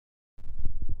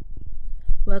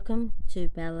Welcome to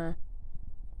Bella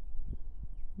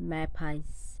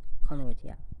Magpies Collingwood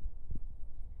here.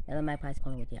 Bella Magpies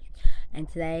Collingwood here. And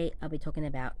today I'll be talking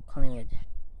about Collingwood.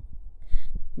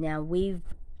 Now we've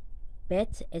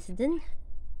bet Essendon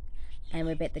and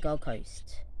we bet the Gold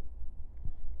Coast.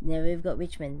 Now we've got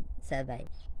Richmond Saturday.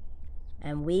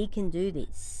 And we can do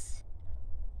this.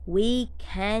 We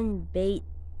can beat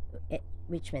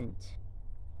Richmond.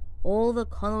 All the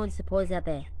Collingwood supporters out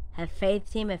there, have faith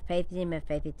team, have faith team, have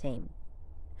faith in team.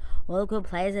 All the good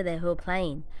players out there who are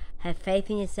playing, have faith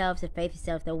in yourselves, have faith in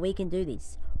yourself that we can do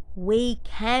this. We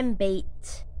can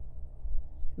beat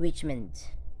Richmond.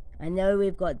 I know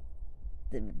we've got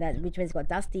that Richmond's got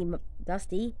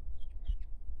dusty,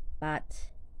 but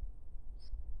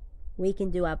we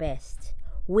can do our best.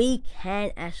 We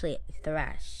can actually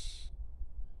thrash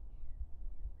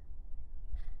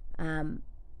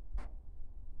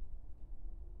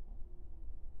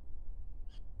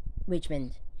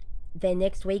Richmond. Then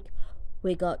next week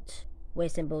we got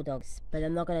Western Bulldogs, but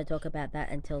I'm not going to talk about that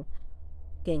until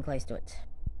getting close to it.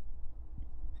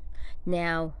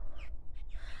 Now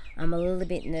I'm a little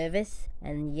bit nervous,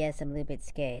 and yes, I'm a little bit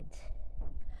scared,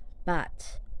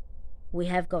 but we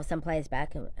have got some players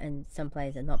back and some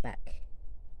players are not back.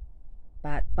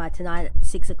 But by tonight at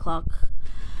 6 o'clock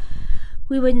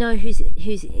we would know who's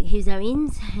our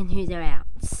ins and who's our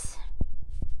outs.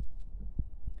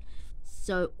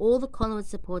 So all the Collingwood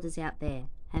supporters out there,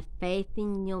 have faith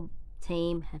in your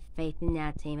team, have faith in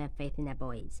our team, have faith in our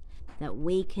boys, that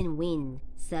we can win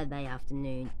Saturday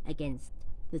afternoon against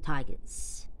the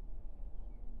Tigers.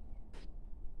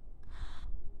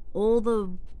 All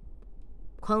the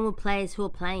Collingwood players who are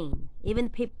playing,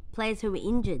 even the players who are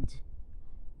injured,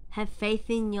 have faith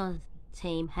in your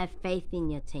team, have faith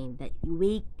in your team that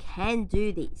we can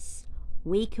do this.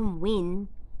 We can win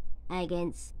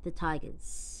against the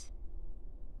Tigers.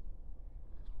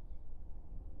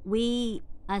 We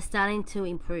are starting to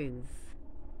improve.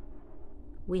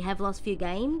 We have lost few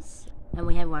games and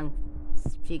we have won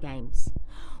few games.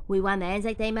 We won the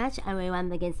Anzac Day match and we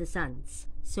won against the Suns.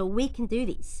 So we can do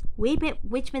this. We bet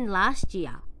Richmond last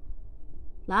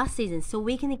season, so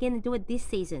we can again do it this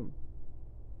season.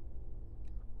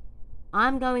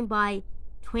 I'm going by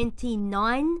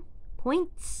 29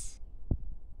 points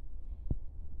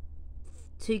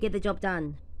to get the job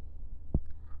done.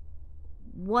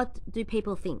 What do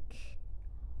people think?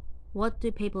 What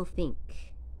do people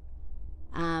think?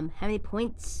 How many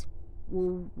points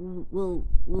will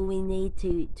we need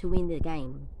to win the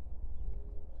game?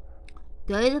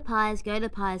 Go to the Pies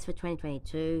for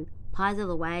 2022. Pies all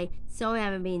the way. Sorry I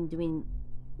haven't been doing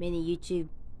many YouTube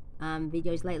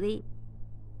videos lately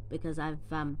because I've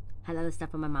had other stuff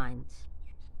on my mind.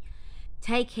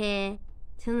 Take care.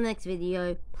 Till the next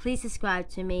video. Please subscribe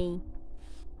to me.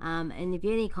 And if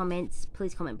you have any comments,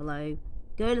 please comment below.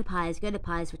 Go to the Pies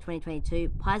for 2022.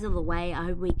 Pies all the way. I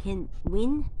hope we can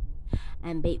win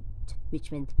and beat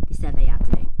Richmond this Saturday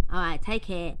afternoon. Alright, take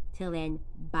care. Till then,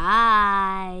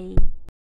 bye.